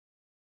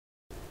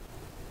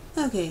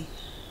Okay,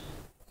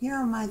 here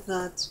are my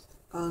thoughts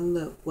on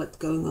what's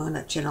going on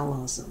at Channel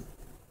Awesome.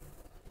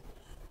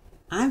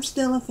 I'm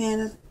still a fan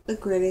of the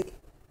critic,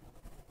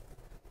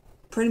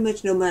 pretty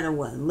much no matter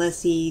what,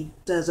 unless he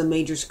does a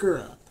major screw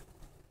up.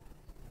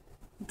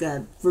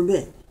 God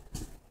forbid.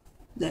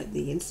 That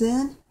being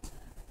said,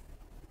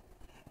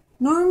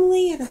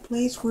 normally at a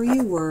place where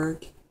you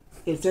work,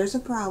 if there's a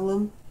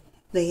problem,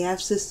 they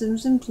have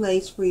systems in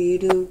place for you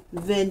to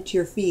vent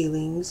your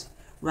feelings,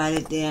 write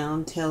it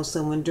down, tell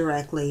someone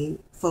directly,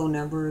 phone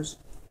numbers,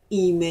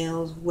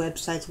 emails,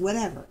 websites,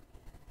 whatever.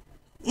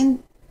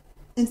 And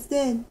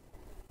instead,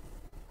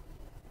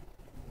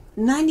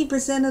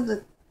 90% of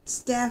the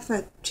staff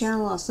at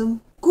Channel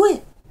Awesome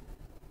quit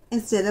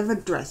instead of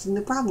addressing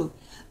the problem.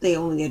 They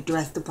only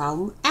address the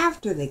problem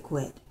after they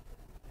quit.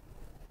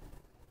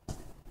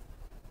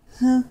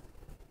 Huh?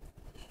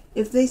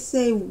 If they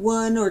say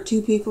one or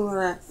two people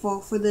are at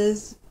fault for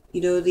this,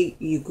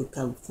 you could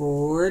come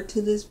forward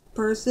to this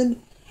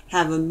person,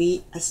 have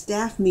a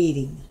staff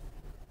meeting.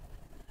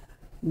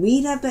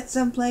 Meet up at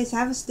some place,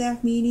 have a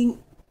staff meeting,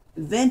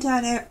 vent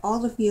out all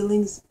the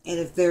feelings, and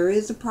if there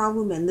is a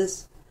problem and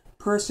this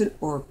person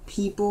or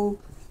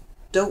people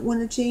don't want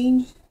to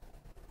change,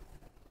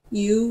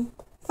 you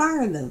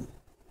fire them,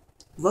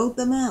 vote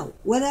them out,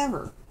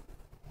 whatever.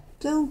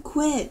 Don't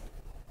quit.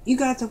 You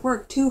got to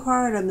work too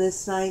hard on this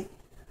site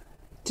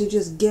to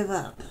just give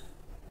up.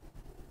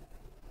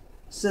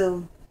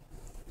 So,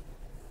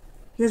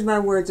 here's my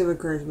words of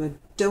encouragement.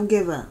 Don't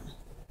give up.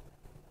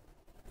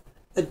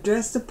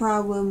 Address the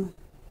problem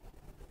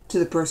to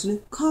the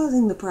person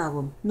causing the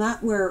problem,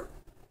 not where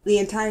the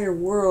entire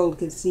world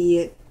can see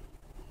it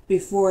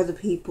before the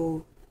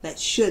people that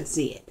should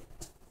see it.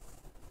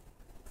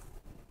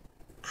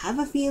 I have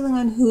a feeling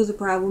on who the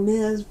problem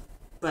is,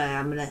 but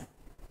I'm going to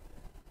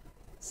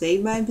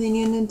save my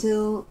opinion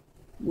until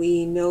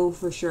we know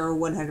for sure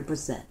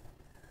 100%.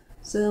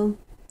 So,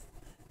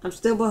 I'm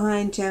still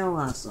behind Channel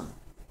Awesome.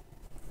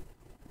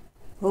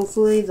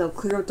 Hopefully they'll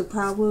clear up the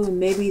problem and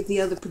maybe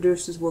the other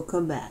producers will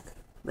come back.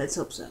 Let's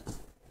hope so.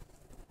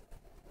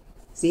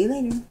 See you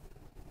later.